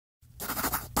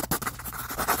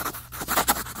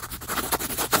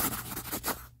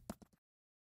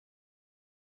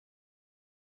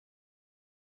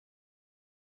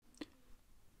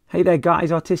Hey there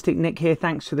guys, Artistic Nick here,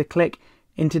 thanks for the click.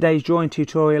 In today's drawing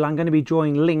tutorial I'm going to be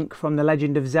drawing Link from the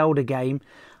Legend of Zelda game.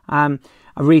 I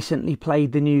recently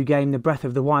played the new game, The Breath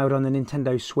of the Wild, on the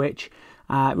Nintendo Switch.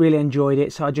 Really enjoyed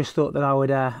it, so I just thought that I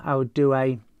would do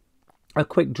a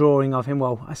quick drawing of him.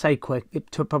 Well, I say quick,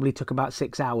 it probably took about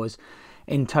 6 hours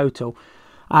in total.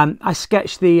 I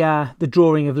sketched the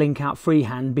drawing of Link out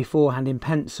freehand beforehand in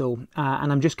pencil,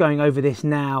 and I'm just going over this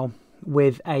now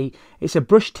with it's a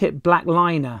brush tip black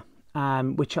liner,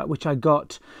 which I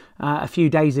got a few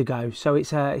days ago. So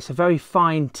it's a very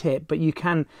fine tip, but you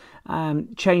can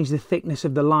change the thickness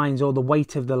of the lines or the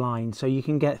weight of the lines, so you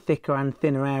can get thicker and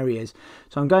thinner areas.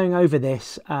 So I'm going over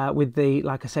this with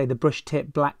like I say, the brush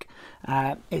tip black.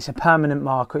 It's a permanent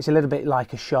marker. It's a little bit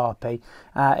like a Sharpie.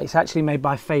 It's actually made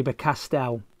by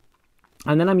Faber-Castell.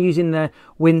 And then I'm using the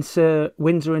Winsor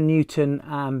and Newton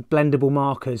blendable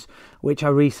markers, which I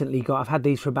recently got. I've had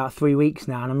these for about 3 weeks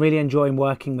now, and I'm really enjoying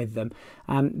working with them.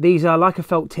 These are like a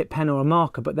felt tip pen or a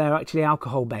marker, but they're actually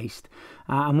alcohol based.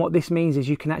 And what this means is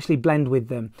you can actually blend with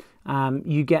them.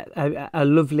 You get a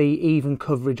lovely even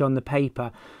coverage on the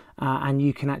paper. And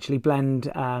you can actually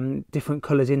blend different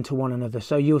colours into one another.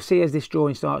 So you'll see as this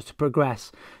drawing starts to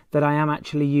progress that I am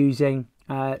actually using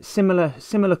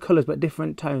similar colours but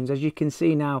different tones. As you can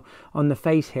see now on the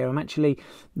face here, I'm actually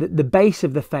the base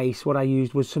of the face, what I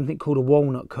used was something called a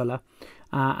walnut colour,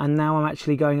 and now I'm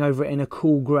actually going over it in a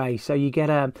cool grey. So you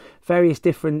get various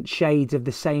different shades of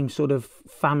the same sort of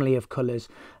family of colours.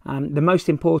 The most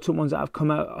important ones that I've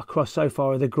come across so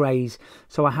far are the greys.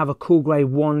 So I have a cool grey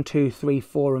 1, 2, 3,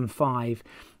 4 and 5.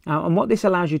 And what this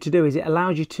allows you to do is it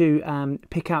allows you to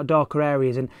pick out darker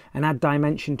areas and add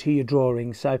dimension to your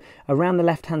drawing. So around the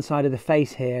left hand side of the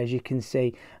face here, as you can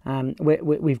see,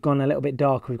 we've gone a little bit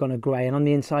darker, we've gone a grey, and on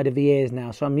the inside of the ears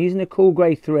now. So I'm using a cool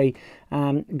grey 3,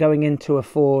 going into a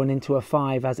 4 and into a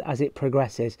 5 as it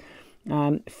progresses.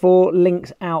 For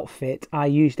Link's outfit, I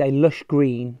used a lush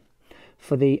green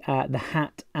for the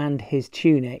hat and his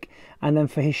tunic, and then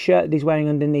for his shirt that he's wearing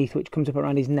underneath, which comes up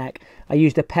around his neck, I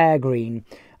used a pear green.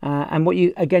 And what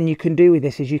you can do with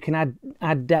this is you can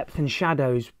add depth and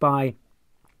shadows by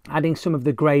adding some of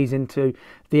the greys into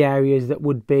the areas that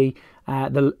would be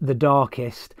the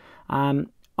darkest. On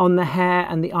the hair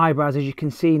and the eyebrows, as you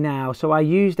can see now, so I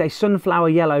used a sunflower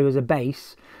yellow as a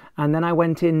base, and then I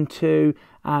went into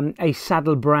a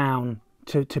saddle brown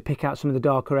to pick out some of the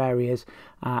darker areas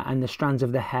and the strands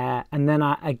of the hair. And then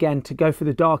again, to go for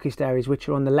the darkest areas, which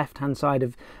are on the left hand side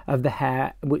of the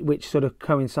hair, which sort of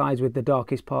coincides with the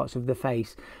darkest parts of the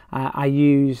face, I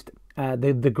used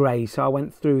the greys. So I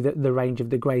went through the range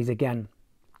of the greys again.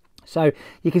 So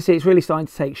you can see it's really starting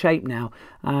to take shape now.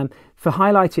 For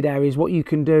highlighted areas, what you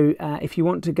can do if you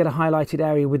want to get a highlighted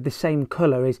area with the same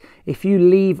colour is if you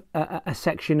leave a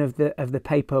section of the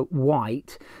paper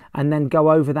white and then go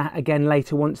over that again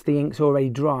later once the ink's already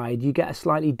dried, you get a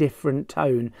slightly different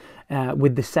tone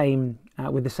with the same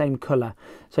colour.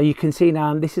 So you can see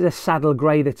now this is a saddle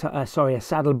grey a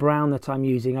saddle brown that I'm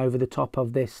using over the top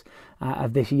of this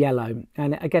yellow,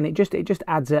 and again it just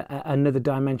adds another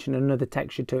dimension, another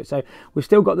texture to it. So we've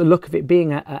still got the look of it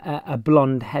being a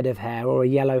blonde head of hair or a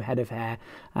yellow head of hair,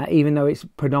 even though it's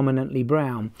predominantly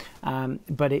brown.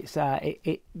 But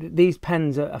these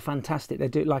pens are fantastic. They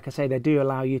do, like I say, they do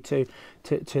allow you to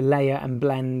layer and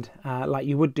blend like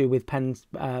you would do with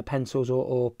pencils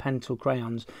or pencil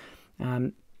crayons.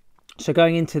 So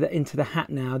going into the hat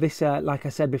now, this like I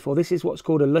said before, this is what's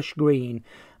called a lush green,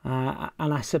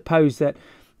 and I suppose that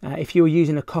if you were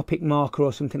using a Copic marker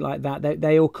or something like that,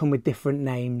 they all come with different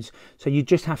names, so you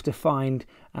just have to find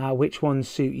which ones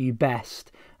suit you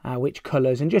best, which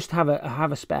colours, and just have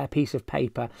a spare piece of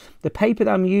paper. The paper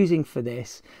that I'm using for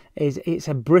this it's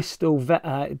a Bristol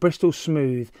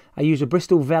Smooth. I use a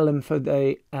Bristol Vellum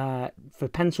for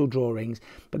pencil drawings,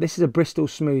 but this is a Bristol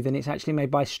Smooth, and it's actually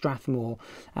made by Strathmore.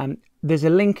 There's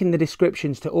a link in the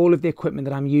descriptions to all of the equipment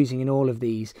that I'm using in all of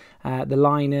these, the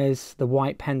liners, the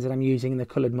white pens that I'm using, and the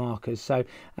coloured markers. So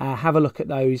have a look at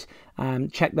those,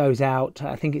 check those out.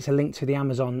 I think it's a link to the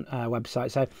Amazon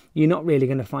website, so you're not really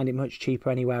going to find it much cheaper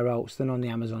anywhere else than on the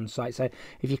Amazon site. So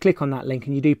if you click on that link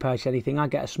and you do purchase anything, I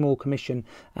get a small commission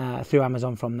through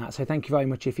Amazon from that. So thank you very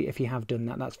much if you have done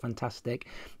that. That's fantastic.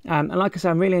 And like I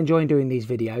said, I'm really enjoying doing these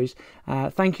videos.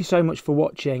 Thank you so much for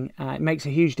watching. It makes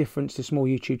a huge difference to small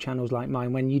YouTube channels like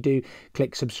mine when you do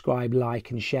click subscribe,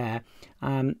 like and share.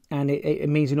 and it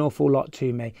means an awful lot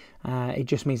to me. It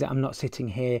just means that I'm not sitting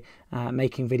here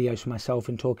making videos for myself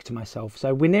and talking to myself.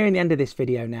 So we're nearing the end of this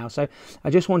video now, so I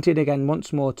just wanted again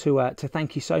once more to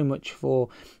thank you so much for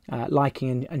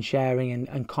liking and sharing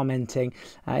and commenting.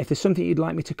 If there's something you'd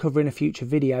like me to cover in a future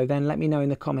video, then let me know in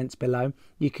the comments below.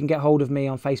 You can get hold of me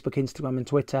on Facebook, Instagram and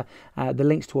Twitter. The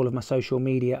links to all of my social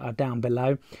media are down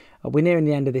below. We're nearing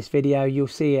the end of this video. You'll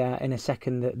see in a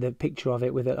second the picture of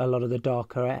it with a lot of the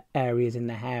darker areas in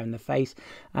the hair and the face.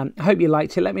 I hope you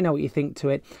liked it. Let me know what you think to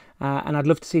it, and I'd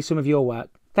love to see some of your work.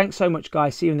 Thanks so much,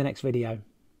 guys. See you in the next video.